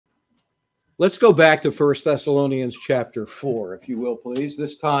Let's go back to 1 Thessalonians chapter 4, if you will, please.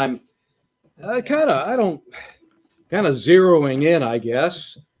 This time, kind of zeroing in, I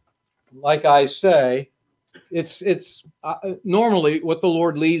guess. Like I say, it's normally what the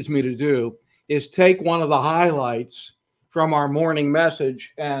Lord leads me to do is take one of the highlights from our morning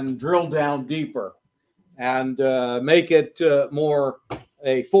message and drill down deeper and make it more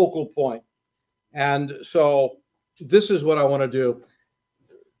a focal point. And so this is what I want to do.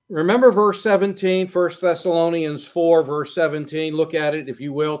 Remember verse 17, 1 Thessalonians 4, verse 17. Look at it, if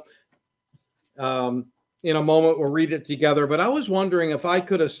you will. In a moment, we'll read it together. But I was wondering if I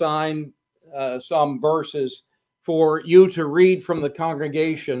could assign some verses for you to read from the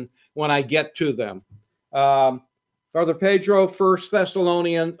congregation when I get to them. Brother Pedro, 1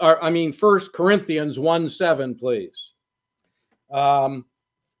 Corinthians 1:7, please.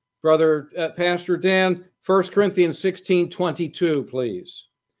 Brother Pastor Dan, 1 Corinthians 16:22, please.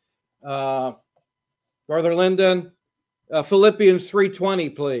 Brother Lyndon, Philippians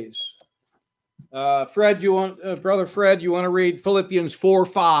 3:20, please. Fred, Brother Fred, you want to read Philippians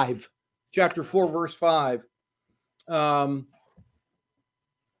 4:5, chapter 4, verse 5.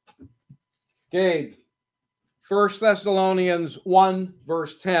 Gabe, 1 Thessalonians 1,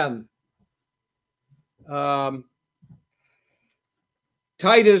 verse 10. Titus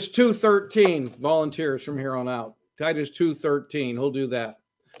 2:13, volunteers from here on out. Titus 2:13, he'll do that.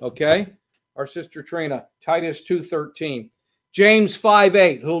 Okay? Our sister Trina, Titus 2:13. James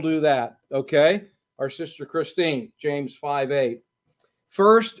 5:8, who'll do that. Okay? Our sister Christine, James 5:8.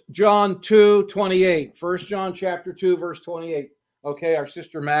 1 John 2:28. 1 John chapter 2, verse 28. Okay, our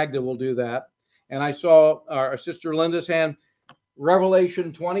sister Magda will do that. And I saw our sister Linda's hand.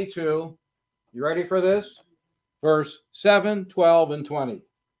 Revelation 22. You ready for this? Verse 7, 12, and 20.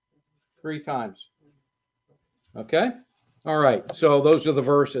 3 times. Okay? All right. So those are the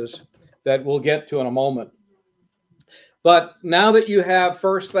verses that we'll get to in a moment. But now that you have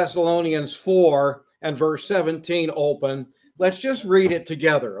 1 Thessalonians 4 and verse 17 open, let's just read it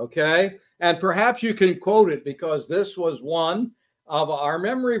together, okay? And perhaps you can quote it because this was one of our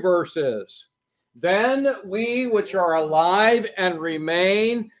memory verses. Then we which are alive and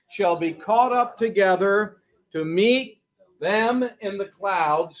remain shall be caught up together to meet them in the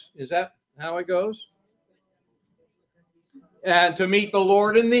clouds. Is that how it goes? And to meet the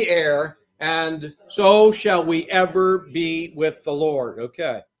Lord in the air, and so shall we ever be with the Lord.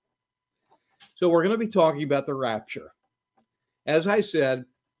 Okay. So we're going to be talking about the rapture. As I said,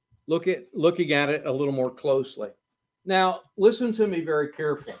 looking at it a little more closely. Now, listen to me very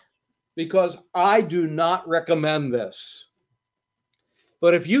carefully, because I do not recommend this.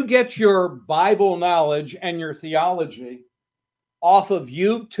 But if you get your Bible knowledge and your theology off of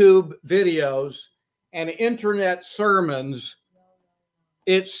YouTube videos and internet sermons,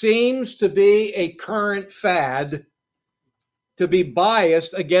 it seems to be a current fad to be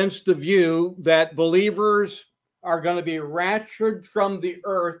biased against the view that believers are going to be raptured from the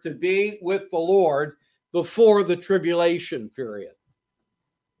earth to be with the Lord before the tribulation period.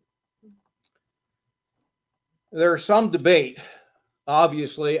 There's some debate,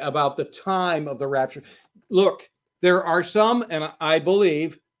 obviously, about the time of the rapture. Look, there are some, and I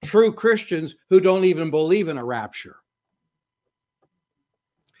believe, true Christians who don't even believe in a rapture.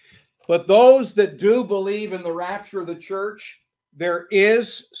 But those that do believe in the rapture of the church, there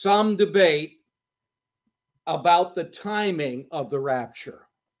is some debate about the timing of the rapture.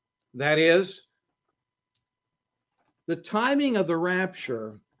 That is, the timing of the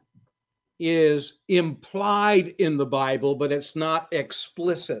rapture is implied in the Bible, but it's not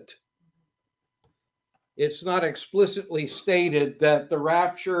explicit. It's not explicitly stated that the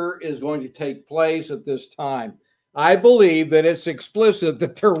rapture is going to take place at this time. I believe that it's explicit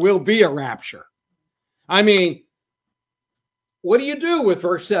that there will be a rapture. I mean, what do you do with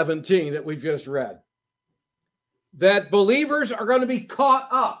verse 17 that we've just read? That believers are going to be caught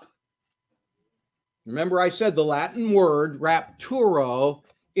up. Remember, I said the Latin word rapturo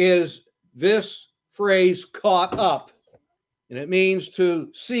is this phrase, caught up, and it means to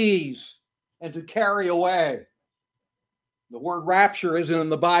seize and to carry away. The word rapture isn't in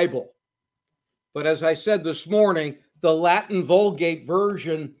the Bible. But as I said this morning, the Latin Vulgate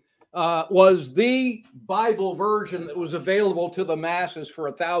version was the Bible version that was available to the masses for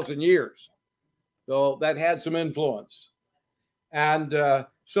 1,000 years. So that had some influence. And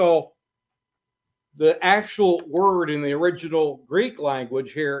so the actual word in the original Greek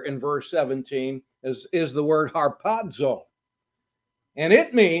language here in verse 17 is the word harpazo. And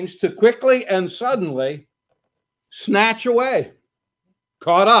it means to quickly and suddenly snatch away,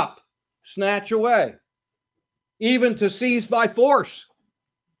 caught up, snatch away, even to seize by force.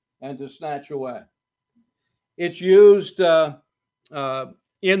 and to snatch away. It's used in the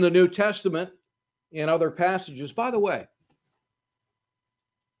New Testament in other passages. By the way,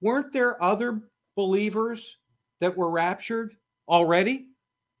 weren't there other believers that were raptured already?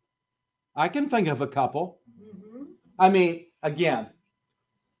 I can think of a couple. I mean, again,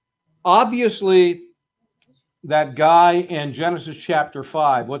 obviously, that guy in Genesis chapter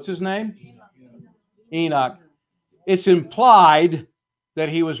 5, what's his name? Enoch. It's implied that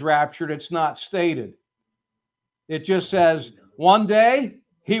he was raptured. It's not stated. It just says, one day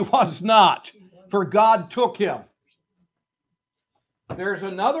he was not, for God took him. There's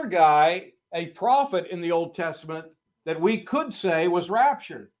another guy, a prophet in the Old Testament, that we could say was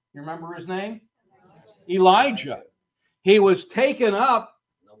raptured. You remember his name? Elijah. He was taken up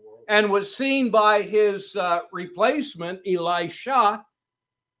and was seen by his replacement, Elisha,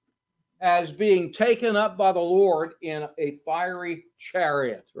 as being taken up by the Lord in a fiery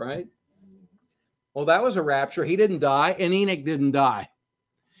chariot, right? Well, that was a rapture. He didn't die, and Enoch didn't die.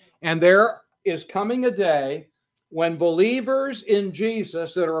 And there is coming a day when believers in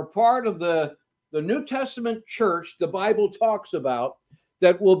Jesus that are a part of the New Testament church the Bible talks about,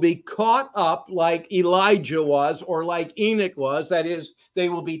 that will be caught up like Elijah was or like Enoch was. That is, they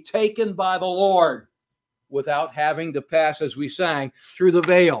will be taken by the Lord without having to pass, as we sang, through the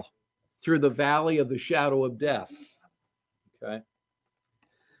veil, through the valley of the shadow of death. Okay.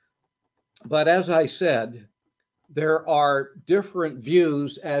 But as I said, there are different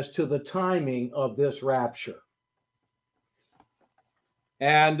views as to the timing of this rapture.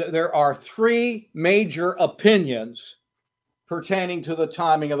 And there are three major opinions pertaining to the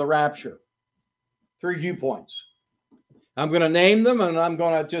timing of the rapture. Three viewpoints. I'm going to name them, and I'm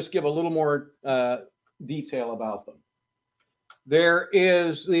going to just give a little more detail about them. There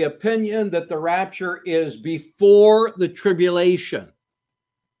is the opinion that the rapture is before the tribulation,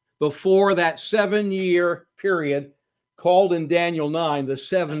 before that 7-year period called in Daniel 9, the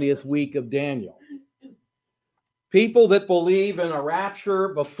 70th week of Daniel. People that believe in a rapture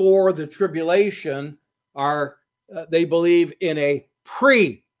before the tribulation are they believe in a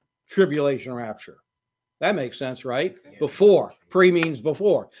pre-tribulation rapture. That makes sense, right? Before. Pre means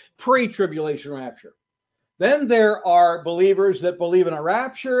before. Pre-tribulation rapture. Then there are believers that believe in a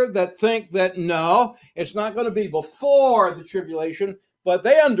rapture that think that no, it's not going to be before the tribulation, but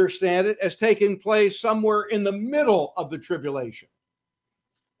they understand it as taking place somewhere in the middle of the tribulation.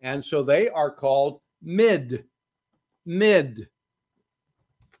 And so they are called mid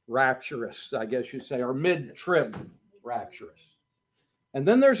rapturists, I guess you'd say, or mid-trib rapturists. And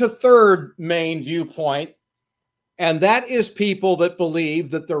then there's a third main viewpoint, and that is people that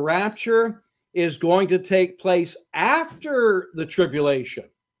believe that the rapture is going to take place after the tribulation.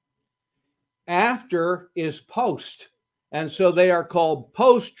 After is post, and so they are called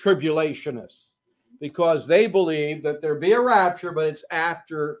post-tribulationists because they believe that there be a rapture, but it's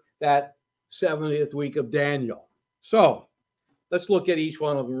after that 70th week of Daniel. So let's look at each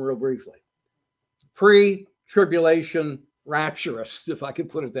one of them real briefly. Pre-tribulation rapturists, if I can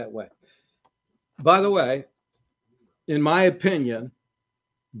put it that way. By the way, in my opinion,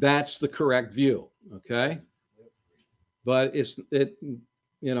 that's the correct view, okay? But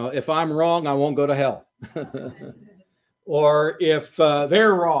if I'm wrong, I won't go to hell. Or if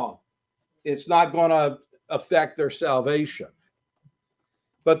they're wrong, it's not going to affect their salvation.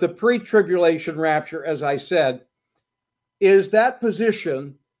 But the pre-tribulation rapture, as I said, is that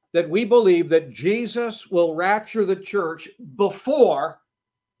position that we believe that Jesus will rapture the church before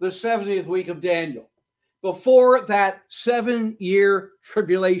the 70th week of Daniel, before that 7-year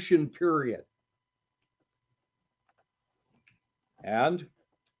tribulation period. And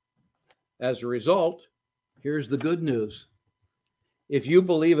as a result, here's the good news. If you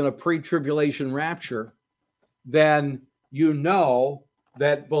believe in a pre-tribulation rapture, then you know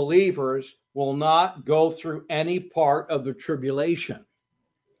that believers will not go through any part of the tribulation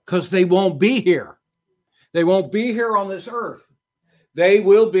because they won't be here. They won't be here on this earth. They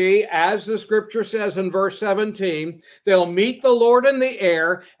will be, as the scripture says in verse 17, they'll meet the Lord in the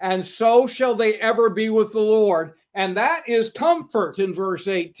air, and so shall they ever be with the Lord. And that is comfort in verse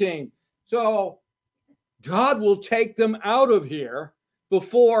 18. So God will take them out of here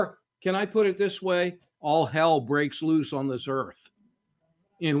before, can I put it this way, all hell breaks loose on this earth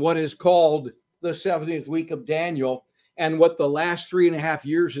in what is called the 70th week of Daniel, and what the last 3.5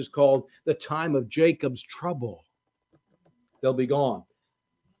 years is called the time of Jacob's trouble. They'll be gone.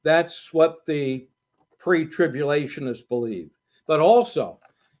 That's what the pre-tribulationists believe. But also,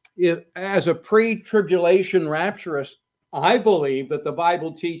 as a pre-tribulation rapturist, I believe that the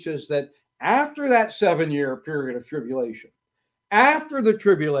Bible teaches that after that 7-year period of tribulation, after the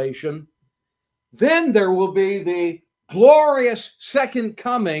tribulation, then there will be the glorious second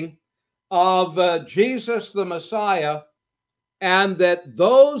coming of Jesus the Messiah, and that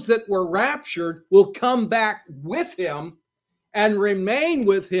those that were raptured will come back with him and remain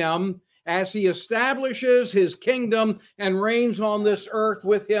with him as he establishes his kingdom and reigns on this earth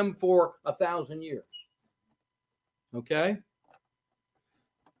with him for 1,000 years. Okay?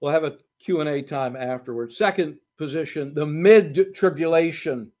 We'll have a Q&A time afterwards. Second position, the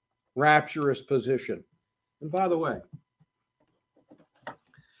mid-tribulation rapturous position. And by the way,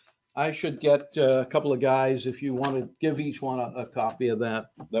 I should get a couple of guys, if you want to give each one a copy of that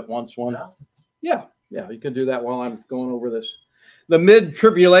wants one. Yeah, you can do that while I'm going over this. The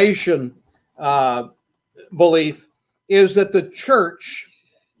mid-tribulation belief is that the church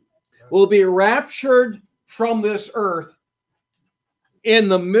will be raptured from this earth in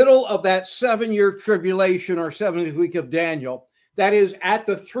the middle of that 7-year tribulation or 70th week of Daniel. That is at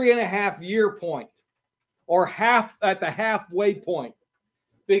the 3.5-year point, or at the halfway point.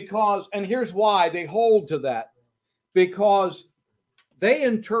 Because, and here's why they hold to that, because they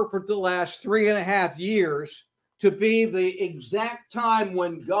interpret the last 3.5 years to be the exact time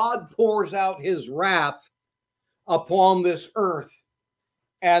when God pours out his wrath upon this earth.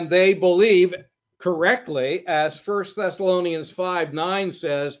 And they believe correctly, as 1 Thessalonians 5:9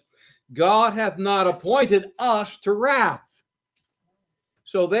 says, God hath not appointed us to wrath.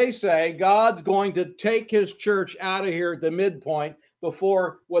 So they say God's going to take his church out of here at the midpoint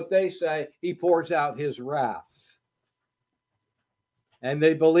before, what they say, he pours out his wrath. And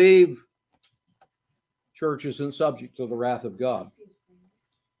they believe church isn't subject to the wrath of God.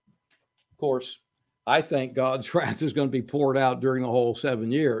 Of course, I think God's wrath is going to be poured out during the whole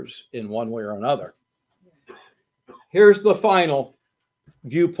 7 years in one way or another. Here's the final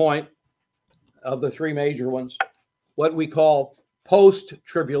viewpoint of the three major ones, what we call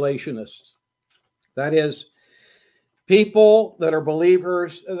post-tribulationists. That is, people that are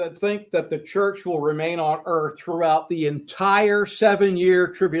believers that think that the church will remain on earth throughout the entire 7-year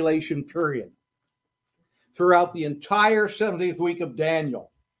tribulation period, throughout the entire 70th week of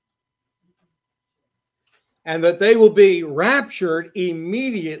Daniel, and that they will be raptured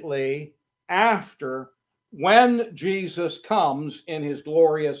immediately after, when Jesus comes in his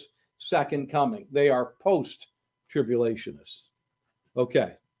glorious second coming. They are post-tribulationists.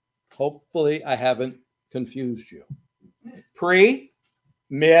 Okay, hopefully I haven't confused you. Pre,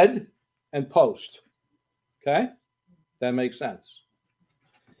 mid, and post. Okay? That makes sense.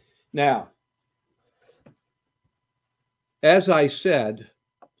 Now, as I said,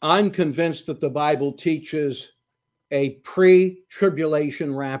 I'm convinced that the Bible teaches a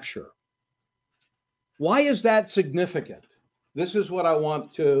pre-tribulation rapture. Why is that significant? This is what I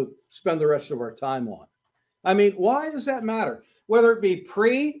want to spend the rest of our time on. I mean, why does that matter? Whether it be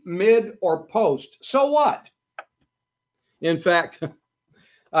pre, mid, or post, so what? In fact,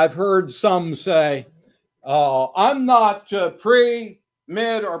 I've heard some say, I'm not pre,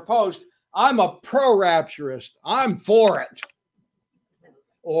 mid, or post. I'm a pro-rapturist. I'm for it.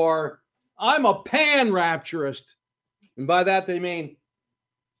 Or I'm a pan-rapturist. And by that they mean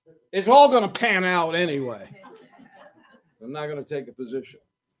it's all going to pan out anyway. I'm not going to take a position.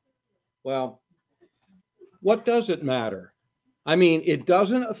 Well, what does it matter? I mean, it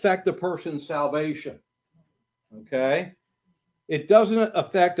doesn't affect a person's salvation. Okay? It doesn't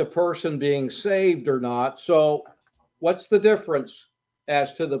affect a person being saved or not. So what's the difference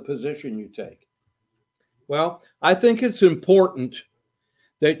as to the position you take? Well, I think it's important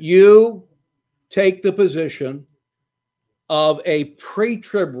that you take the position of a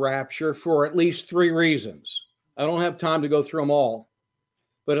pre-trib rapture for at least 3 reasons. I don't have time to go through them all,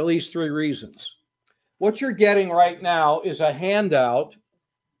 but at least 3 reasons. What you're getting right now is a handout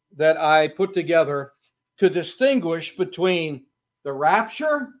that I put together to distinguish between the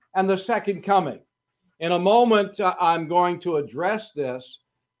rapture and the second coming. In a moment, I'm going to address this,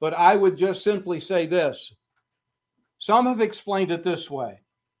 but I would just simply say this. Some have explained it this way,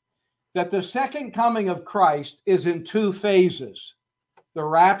 that the second coming of Christ is in 2 phases. The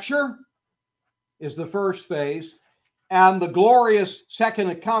rapture is the first phase, and the glorious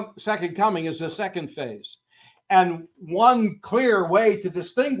second coming is the second phase. And one clear way to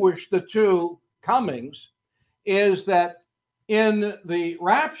distinguish the 2 comings is that in the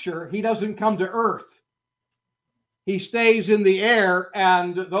rapture, he doesn't come to earth. He stays in the air,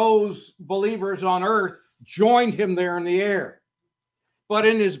 and those believers on earth joined him there in the air. But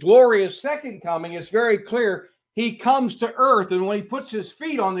in his glorious second coming, it's very clear he comes to earth, and when he puts his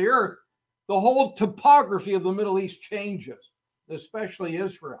feet on the earth, the whole topography of the Middle East changes, especially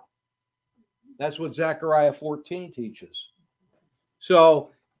Israel. That's what Zechariah 14 teaches.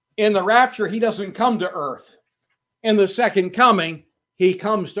 So in the rapture, he doesn't come to earth. In the second coming, he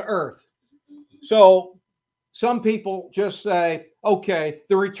comes to earth. So some people just say, okay,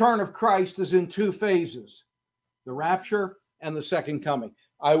 the return of Christ is in two phases, the rapture and the second coming.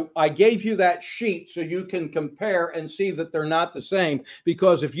 I gave you that sheet so you can compare and see that they're not the same,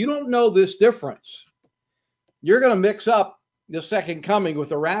 because if you don't know this difference, you're going to mix up the second coming with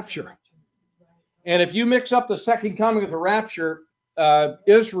the rapture. And if you mix up the second coming with the rapture,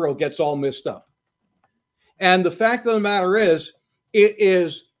 Israel gets all messed up. And the fact of the matter is, it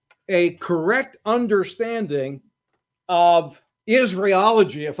is a correct understanding of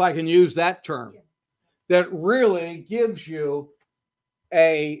Israelology, if I can use that term, that really gives you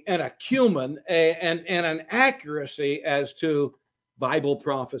an acumen and an accuracy as to Bible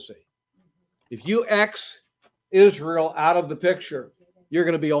prophecy. If you X Israel out of the picture, you're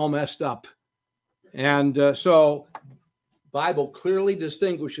going to be all messed up. And so Bible clearly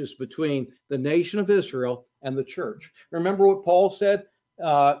distinguishes between the nation of Israel and the church. Remember what Paul said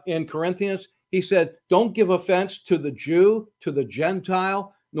in Corinthians? He said, don't give offense to the Jew, to the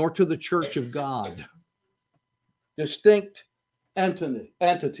Gentile, nor to the church of God. Distinct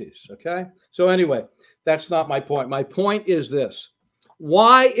entities, okay? So anyway, that's not my point. My point is this.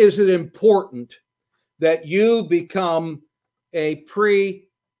 Why is it important that you become a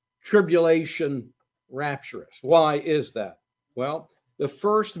pre-tribulation rapturist? Why is that? Well, the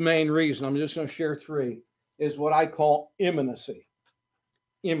first main reason, I'm just going to share three, is what I call imminency.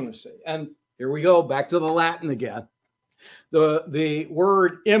 Imminency. And here we go, back to the Latin again. The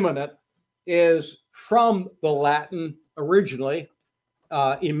word imminent is from the Latin originally,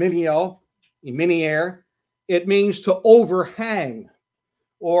 imminere. It means to overhang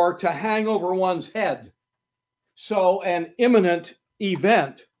or to hang over one's head. So an imminent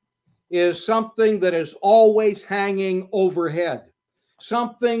event is something that is always hanging overhead,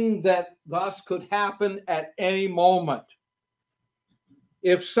 something that thus could happen at any moment.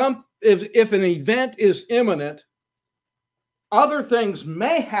 If an event is imminent, other things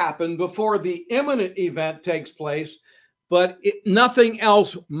may happen before the imminent event takes place, but nothing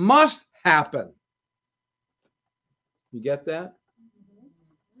else must happen. You get that?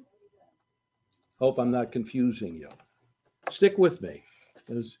 Hope I'm not confusing you. Stick with me.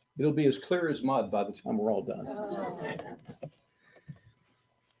 It'll be as clear as mud by the time we're all done.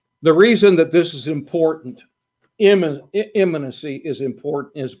 The reason that this is important, imminency is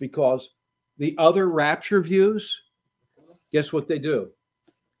important, is because the other rapture views, guess what they do?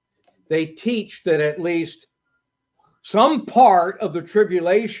 They teach that at least some part of the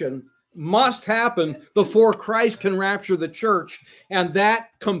tribulation must happen before Christ can rapture the church, and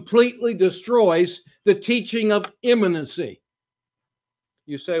that completely destroys the teaching of imminency.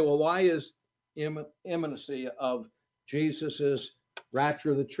 You say, well, why is imminency of Jesus's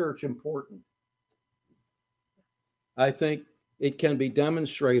rapture of the church important? I think it can be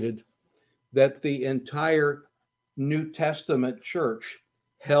demonstrated that the entire New Testament church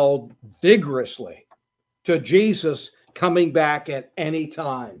held vigorously to Jesus coming back at any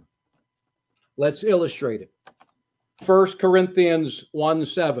time. Let's illustrate it. 1 Corinthians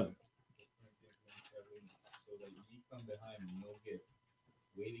 1:7. So that ye come behind no gift,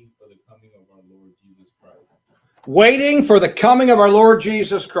 waiting for the coming of our Lord Jesus Christ. Waiting for the coming of our Lord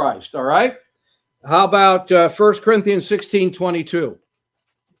Jesus Christ. All right. How about 1 Corinthians 16:22? If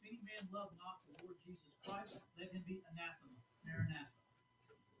any man love not the Lord Jesus Christ, let him be anathema. Maranatha.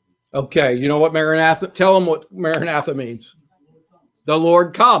 Okay, you know what Maranatha? Tell them what Maranatha means. The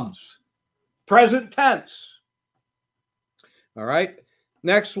Lord comes. Present tense. All right.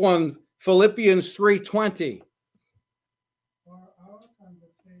 Next one, Philippians 3:20. For our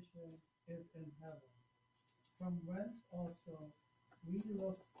conversation is in heaven, from whence also we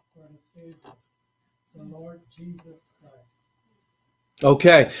look for the Savior, the Lord Jesus Christ.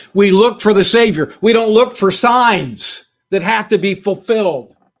 Okay. We look for the Savior. We don't look for signs that have to be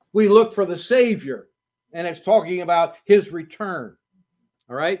fulfilled. We look for the Savior. And it's talking about his return.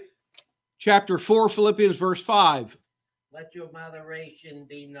 All right. Chapter 4, Philippians verse 5. Let your moderation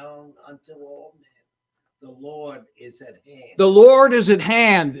be known unto all men. The Lord is at hand. The Lord is at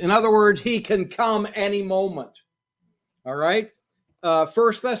hand. In other words, he can come any moment. All right.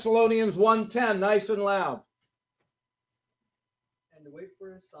 1 Thessalonians 1:10, nice and loud. And to wait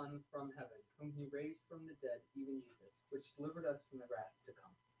for his Son from heaven, whom he raised from the dead, even Jesus, which delivered us from the wrath to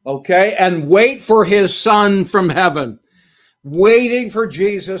come. Okay. And wait for his Son from heaven. Waiting for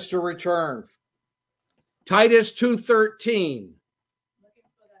Jesus to return. Titus 2:13. Looking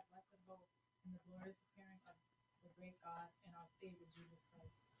for that blessed hope and the glorious appearing of the great God and our Savior Jesus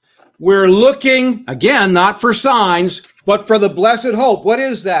Christ. We're looking, again, not for signs, But for the blessed hope, what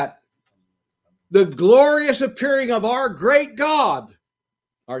is that? The glorious appearing of our great God,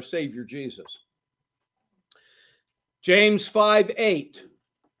 our Savior Jesus. James 5:8. Be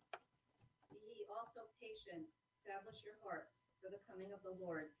ye also patient, establish your hearts, for the coming of the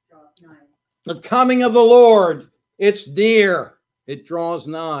Lord draweth nigh. The coming of the Lord, it's near. It draws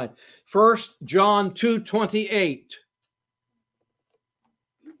nigh. 1 John 2:28.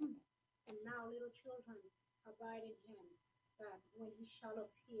 And now, little children, abide in him, that when he shall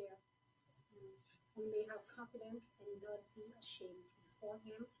appear, we may have confidence and not be ashamed before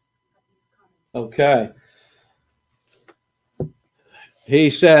him at his coming. Okay. He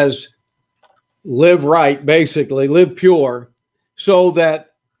says, live right, basically, live pure, so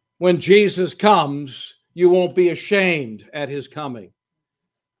that when Jesus comes, you won't be ashamed at his coming.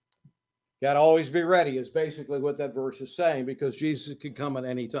 Got to always be ready is basically what that verse is saying, because Jesus could come at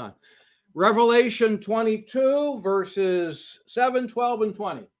any time. Revelation 22, verses 7, 12, and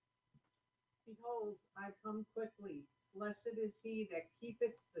 20. Behold, I come quickly. Blessed is he that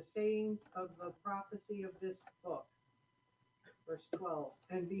keepeth the sayings of the prophecy of this book. Verse 12.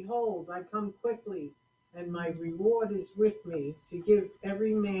 And behold, I come quickly, and my reward is with me, to give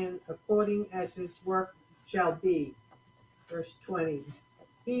every man according as his work shall be. Verse 20.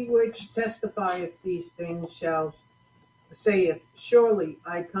 He which testifieth these things saith, surely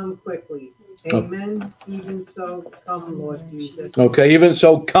I come quickly. Amen. Even so, come, Lord Jesus. Okay, even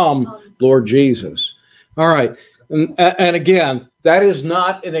so, come, Lord Jesus. All right. And again, that is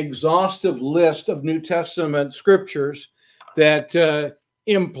not an exhaustive list of New Testament scriptures that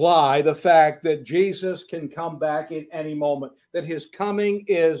imply the fact that Jesus can come back at any moment, that his coming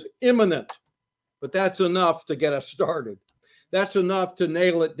is imminent. But that's enough to get us started. That's enough to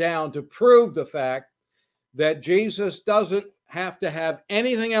nail it down, to prove the fact that Jesus doesn't have to have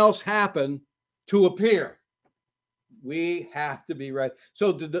anything else happen to appear. We have to be ready.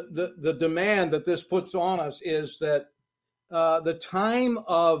 So the demand that this puts on us is that the time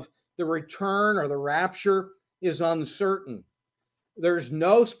of the return or the rapture is uncertain. There's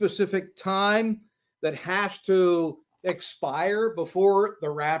no specific time that has to expire before the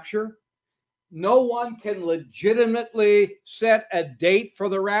rapture. No one can legitimately set a date for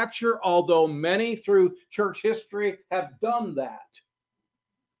the rapture, although many through church history have done that.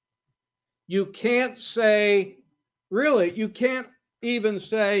 You can't say, really, you can't even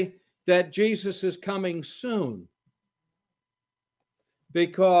say that Jesus is coming soon,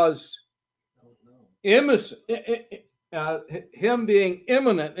 because him being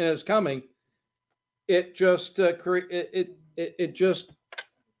imminent in his coming, it just it just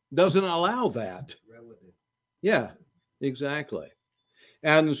doesn't allow that. Yeah, exactly.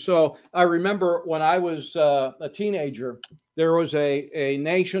 And so I remember when I was a teenager, there was a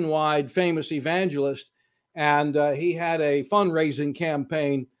nationwide famous evangelist, and he had a fundraising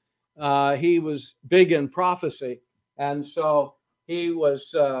campaign. He was big in prophecy, and so he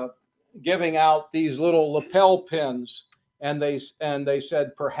was giving out these little lapel pins, and they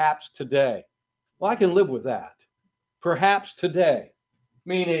said, "Perhaps today." Well, I can live with that. Perhaps today,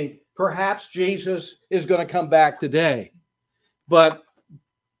 meaning perhaps Jesus is going to come back today, but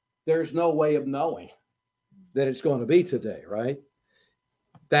there's no way of knowing that it's going to be today, right?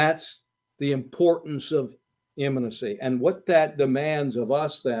 That's the importance of imminency. And what that demands of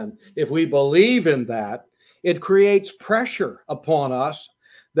us then, if we believe in that, it creates pressure upon us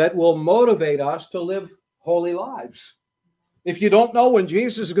that will motivate us to live holy lives. If you don't know when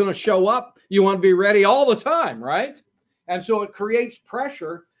Jesus is going to show up, you want to be ready all the time, right? And so it creates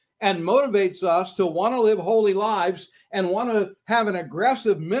pressure and motivates us to want to live holy lives and want to have an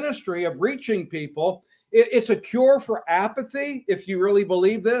aggressive ministry of reaching people. It's a cure for apathy, if you really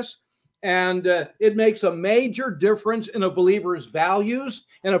believe this. And it makes a major difference in a believer's values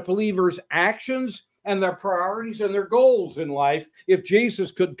and a believer's actions and their priorities and their goals in life. If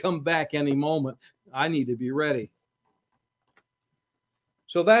Jesus could come back any moment, I need to be ready.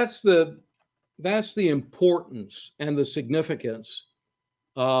 So that's the importance and the significance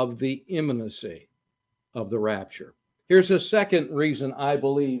of the imminency of the rapture. Here's a second reason I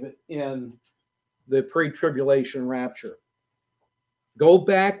believe in the pre-tribulation rapture. Go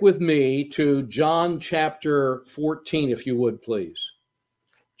back with me to John chapter 14, if you would, please.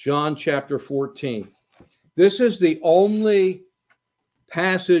 John chapter 14. This is the only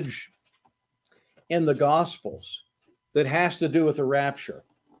passage in the Gospels that has to do with the rapture.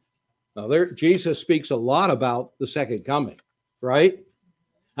 Now, Jesus speaks a lot about the second coming, right?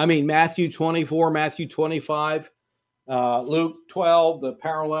 I mean, Matthew 24, Matthew 25, Luke 12, the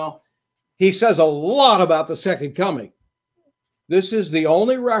parallel. He says a lot about the second coming. This is the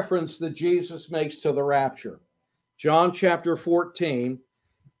only reference that Jesus makes to the rapture. John chapter 14,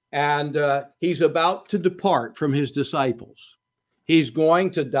 and he's about to depart from his disciples. He's going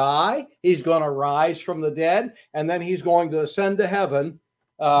to die. He's going to rise from the dead, and then he's going to ascend to heaven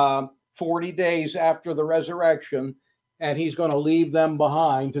 40 days after the resurrection, and he's going to leave them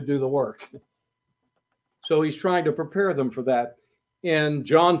behind to do the work. So he's trying to prepare them for that. In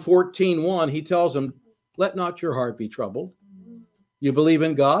John 14:1, he tells them, let not your heart be troubled. You believe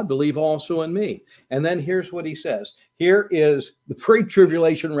in God, believe also in me. And then here's what he says. Here is the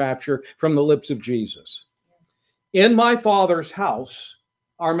pre-tribulation rapture from the lips of Jesus. In my Father's house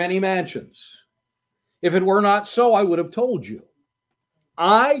are many mansions. If it were not so, I would have told you.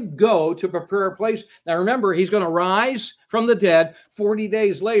 I go to prepare a place. Now remember, he's going to rise from the dead. 40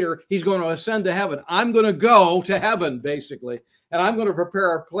 days later, he's going to ascend to heaven. I'm going to go to heaven, basically. And I'm going to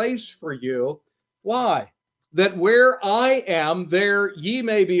prepare a place for you. Why? That where I am, there ye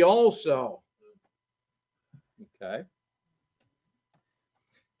may be also. Okay.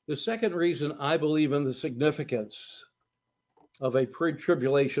 The second reason I believe in the significance of a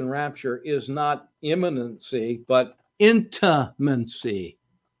pre-tribulation rapture is not imminency, but intimacy.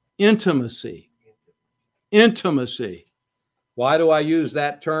 Intimacy. Intimacy. Why do I use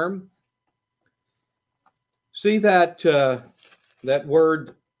that term? See that that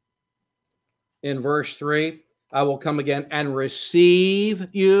word in verse 3, I will come again and receive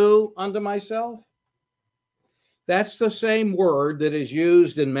you unto myself. That's the same word that is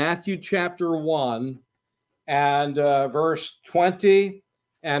used in Matthew chapter 1 and verse 20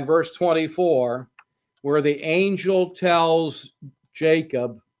 and verse 24, where the angel tells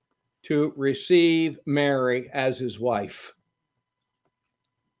Jacob to receive Mary as his wife.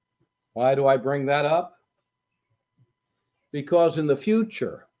 Why do I bring that up? Because in the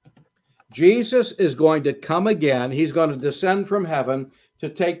future, Jesus is going to come again. He's going to descend from heaven to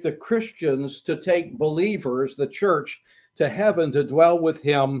take the Christians, to take believers, the church, to heaven to dwell with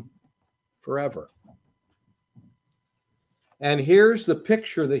him forever. And here's the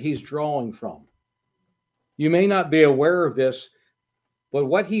picture that he's drawing from. You may not be aware of this, but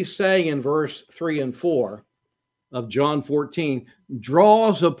what he's saying in verse 3 and 4 of John 14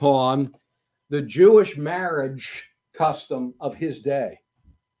 draws upon the Jewish marriage custom of his day.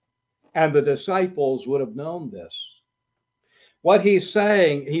 And the disciples would have known this. What he's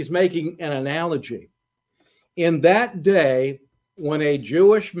saying, he's making an analogy. In that day, when a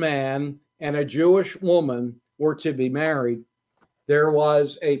Jewish man and a Jewish woman were to be married, there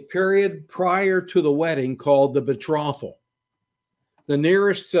was a period prior to the wedding called the betrothal. The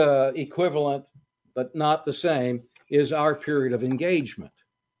nearest equivalent, but not the same, is our period of engagement.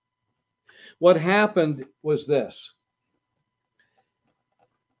 What happened was this.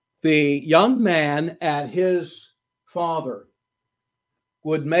 The young man and his father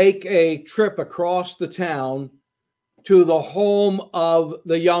would make a trip across the town to the home of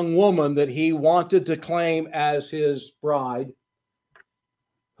the young woman that he wanted to claim as his bride,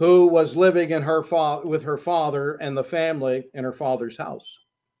 who was living in with her father and the family in her father's house.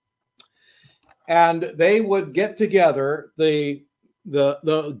 And they would get together, the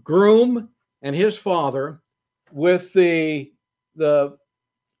groom and his father, with the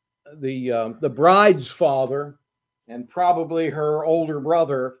bride's father and probably her older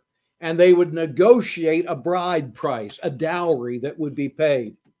brother, and they would negotiate a bride price, a dowry that would be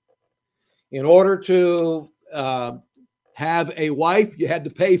paid. In order to have a wife, you had to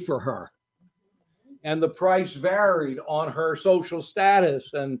pay for her. And the price varied on her social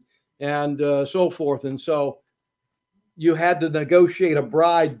status and so forth. And so you had to negotiate a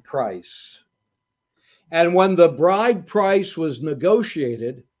bride price. And when the bride price was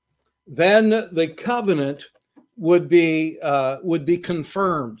negotiated, then the covenant would be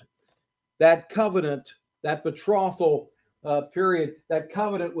confirmed. That covenant, that betrothal period, that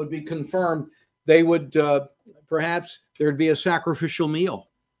covenant would be confirmed. They would perhaps there'd be a sacrificial meal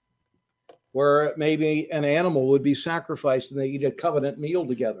where maybe an animal would be sacrificed and they eat a covenant meal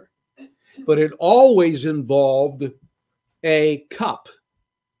together. But it always involved a cup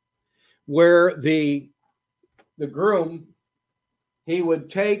where the groom, he would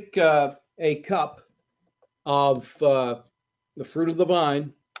take a cup of the fruit of the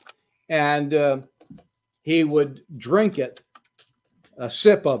vine and he would drink it, a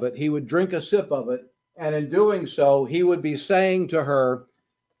sip of it. He would drink a sip of it. And in doing so, he would be saying to her,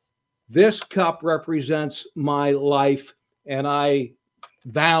 this cup represents my life, and I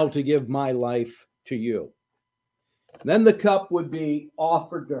vow to give my life to you. And then the cup would be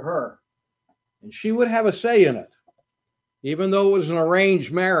offered to her, and she would have a say in it. Even though it was an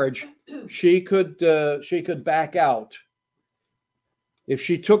arranged marriage, she could back out. If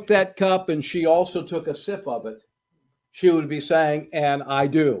she took that cup and she also took a sip of it, she would be saying, and I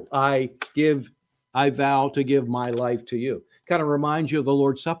do. I vow to give my life to you. Kind of reminds you of the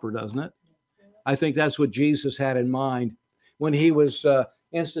Lord's Supper, doesn't it? I think that's what Jesus had in mind when he was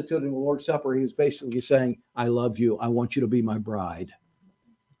instituting the Lord's Supper. He was basically saying, I love you. I want you to be my bride.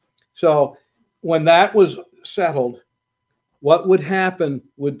 So when that was settled, what would happen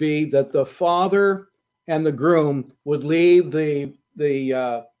would be that the father and the groom would leave the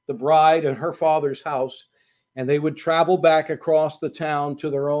bride and her father's house, and they would travel back across the town to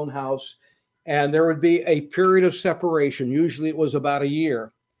their own house, and there would be a period of separation. Usually it was about a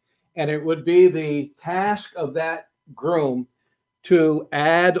year, and it would be the task of that groom to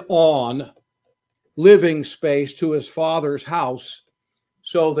add on living space to his father's house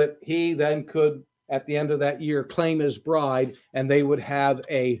so that he then could, at the end of that year, claim his bride, and they would have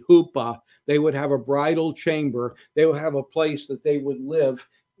a huppah. They would have a bridal chamber. They would have a place that they would live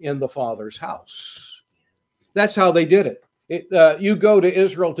in the father's house. That's how they did it. You go to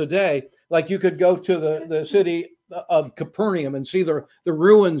Israel today, like you could go to the city of Capernaum and see the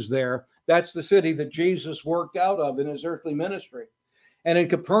ruins there. That's the city that Jesus worked out of in his earthly ministry. And in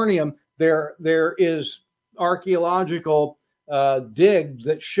Capernaum, there is archaeological dig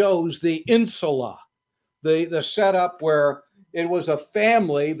that shows the insula, the setup where it was a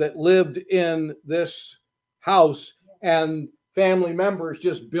family that lived in this house, and family members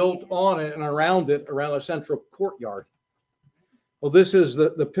just built on it and around it, around a central courtyard. Well, this is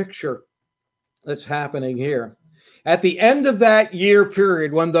the picture that's happening here. At the end of that year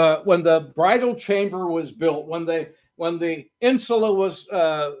period, when the bridal chamber was built, when the insula was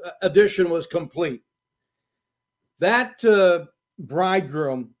addition was complete, that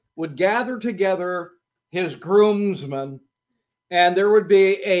bridegroom would gather together his groomsmen, and there would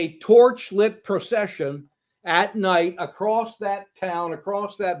be a torch-lit procession at night across that town,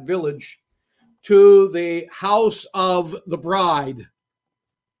 across that village, to the house of the bride.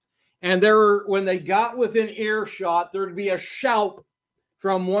 And when they got within earshot, there would be a shout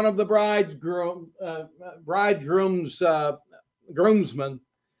from one of the bridegroom's groomsmen,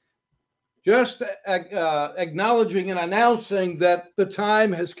 just acknowledging and announcing that the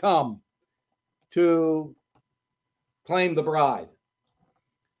time has come to claim the bride.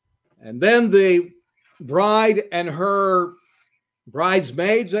 And then the bride and her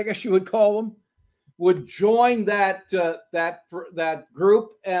bridesmaids, I guess you would call them, would join that group,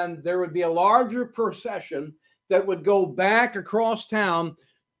 and there would be a larger procession that would go back across town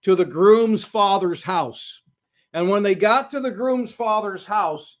to the groom's father's house. And when they got to the groom's father's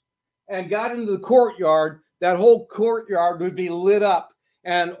house and got into the courtyard, that whole courtyard would be lit up,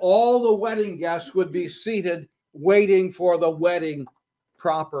 and all the wedding guests would be seated waiting for the wedding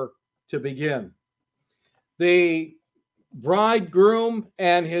proper to begin. The bridegroom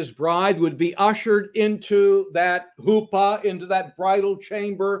and his bride would be ushered into that huppah, into that bridal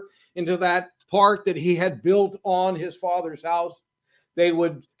chamber, into that part that he had built on his father's house. They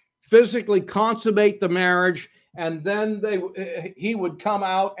would physically consummate the marriage, and then he would come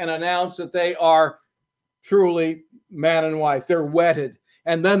out and announce that they are truly man and wife. They're wedded.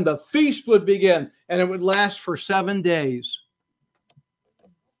 And then the feast would begin, and it would last for 7 days.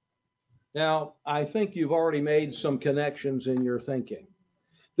 Now, I think you've already made some connections in your thinking.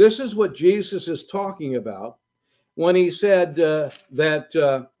 This is what Jesus is talking about when he said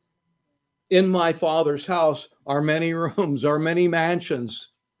that in my Father's house are many rooms, are many mansions.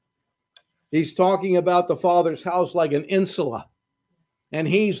 He's talking about the Father's house like an insula, and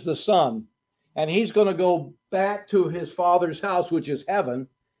he's the Son, and he's going to go back to his Father's house, which is heaven,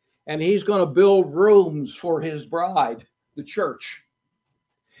 and he's going to build rooms for his bride, the church.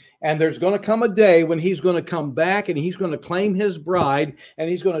 And there's going to come a day when he's going to come back, and he's going to claim his bride, and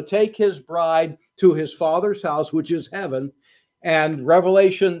he's going to take his bride to his Father's house, which is heaven. And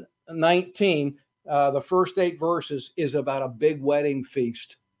Revelation 19, the first 8 verses, is about a big wedding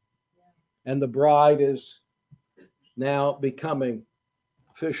feast. And the bride is now becoming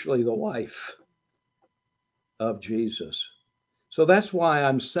officially the wife of Jesus. So that's why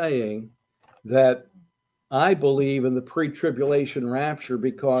I'm saying that I believe in the pre-tribulation rapture,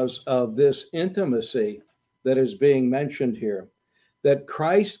 because of this intimacy that is being mentioned here, that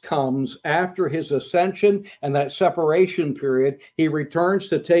Christ comes after his ascension and that separation period. He returns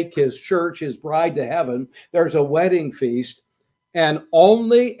to take his church, his bride, to heaven. There's a wedding feast, and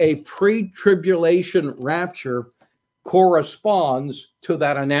only a pre-tribulation rapture corresponds to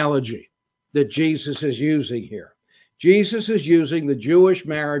that analogy that Jesus is using here. Jesus is using the Jewish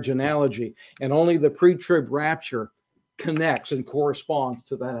marriage analogy, and only the pre-trib rapture connects and corresponds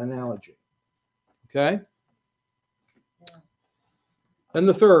to that analogy. Okay? And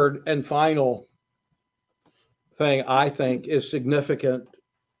the third and final thing I think is significant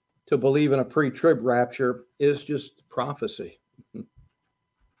to believe in a pre-trib rapture is just prophecy.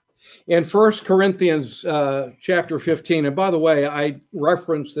 In 1 Corinthians chapter 15, and by the way, I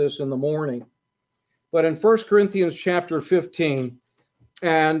referenced this in the morning, but in 1 Corinthians chapter 15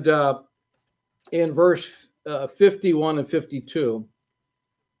 and in verse 51 and 52,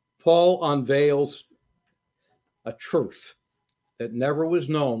 Paul unveils a truth that never was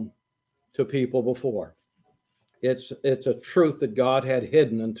known to people before. It's a truth that God had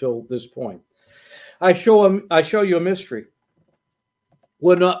hidden until this point. I show you a mystery.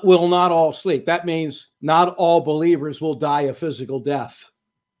 Will not all sleep. That means not all believers will die a physical death.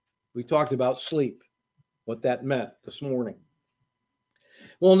 We talked about sleep, what that meant this morning.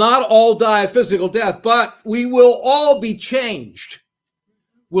 Will not all die a physical death, but we will all be changed.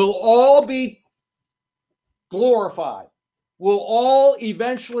 We'll all be glorified. We'll all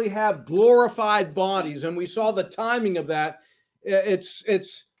eventually have glorified bodies, and we saw the timing of that. The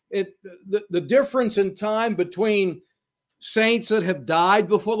difference in time between saints that have died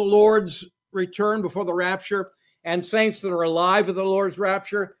before the Lord's return, before the rapture, and saints that are alive at the Lord's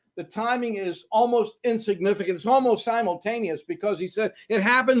rapture, the timing is almost insignificant. It's almost simultaneous, because he said it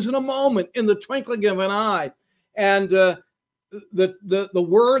happens in a moment, in the twinkling of an eye. And the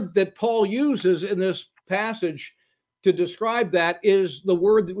word that Paul uses in this passage to describe that is the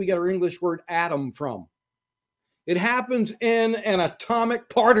word that we get our English word atom from. It happens in an atomic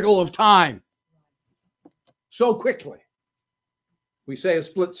particle of time so quickly. We say a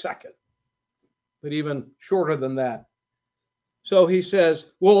split second, but even shorter than that. So he says,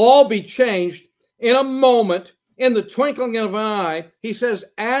 we'll all be changed in a moment, in the twinkling of an eye. He says,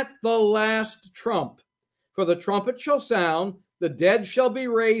 at the last trump. For the trumpet shall sound, the dead shall be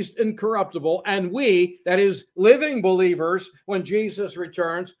raised incorruptible, and we, that is, living believers, when Jesus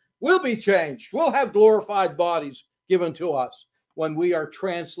returns, will be changed. We'll have glorified bodies given to us when we are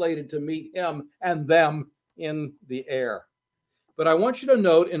translated to meet him and them in the air. But I want you to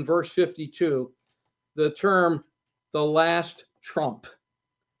note in verse 52 the term, the last trump.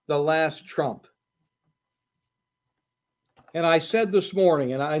 The last trump. And I said this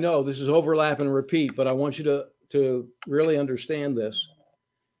morning, and I know this is overlap and repeat, but I want you to really understand this.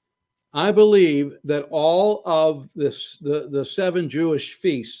 I believe that all of this, the 7 Jewish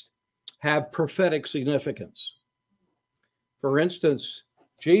feasts have prophetic significance. For instance,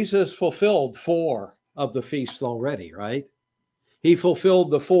 Jesus fulfilled 4 of the feasts already, right? He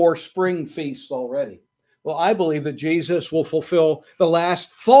fulfilled the 4 spring feasts already. Well, I believe that Jesus will fulfill the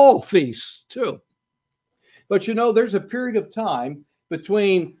last fall feasts too. But you know, there's a period of time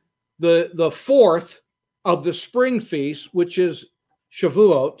between the 4th of the spring feast, which is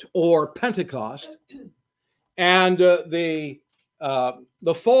Shavuot or Pentecost, and the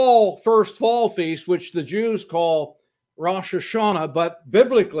first fall feast, which the Jews call Rosh Hashanah, but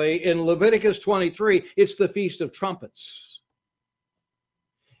biblically in Leviticus 23, it's the Feast of Trumpets.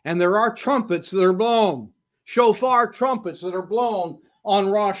 And there are trumpets that are blown, shofar trumpets that are blown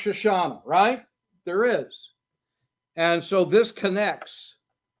on Rosh Hashanah, right? There is. And so this connects.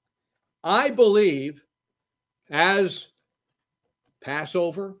 I believe as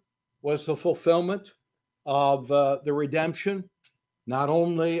Passover was the fulfillment of the redemption, not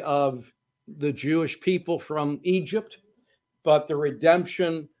only of the Jewish people from Egypt, but the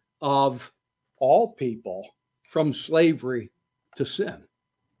redemption of all people from slavery to sin,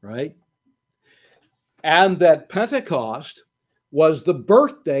 right? And that Pentecost was the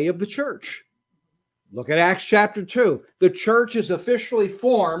birthday of the church. Look at Acts chapter 2. The church is officially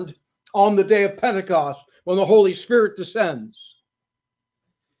formed on the day of Pentecost when the Holy Spirit descends.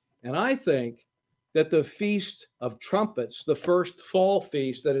 And I think that the Feast of Trumpets, the first fall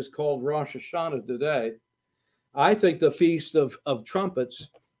feast that is called Rosh Hashanah today, I think the Feast of Trumpets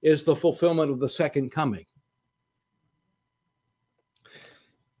is the fulfillment of the second coming.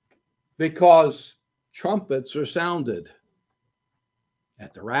 Because trumpets are sounded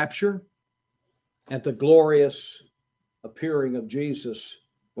at the rapture, at the glorious appearing of Jesus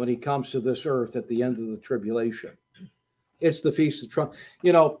when he comes to this earth at the end of the tribulation. It's the Feast of Trumpets.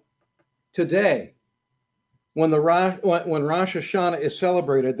 You know, today, when Rosh Hashanah is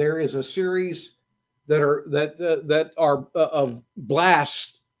celebrated, there is a series that are of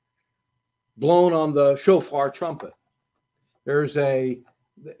blasts blown on the shofar trumpet. There's a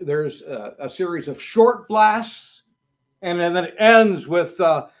series of short blasts, and then it ends with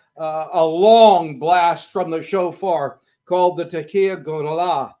a long blast from the shofar called the Tekiah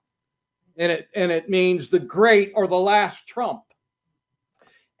Godalah, and it means the great or the last trump.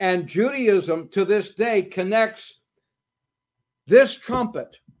 And Judaism to this day connects this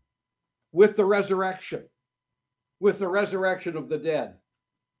trumpet with the resurrection. with the resurrection of the dead.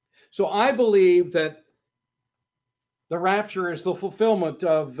 So I believe that the rapture is the fulfillment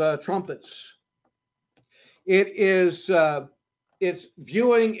of trumpets. It is it's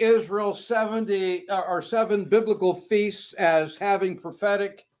viewing Israel's 7 biblical feasts as having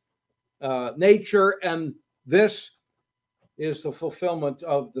prophetic nature, and this is the fulfillment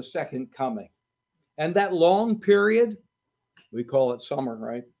of the second coming. And that long period, we call it summer,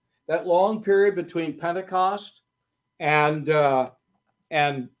 right? That long period between Pentecost and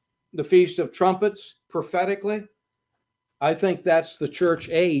the Feast of Trumpets, prophetically, I think that's the church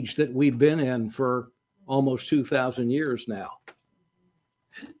age that we've been in for almost 2,000 years now.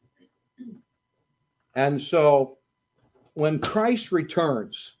 And so when Christ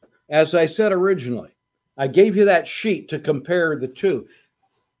returns, as I said originally, I gave you that sheet to compare the two.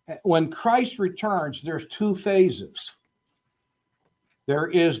 When Christ returns, there's 2 phases. There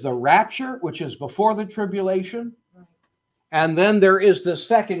is the rapture, which is before the tribulation, and then there is the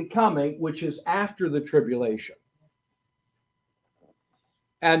second coming, which is after the tribulation.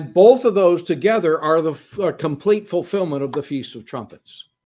 And both of those together are the complete fulfillment of the Feast of Trumpets.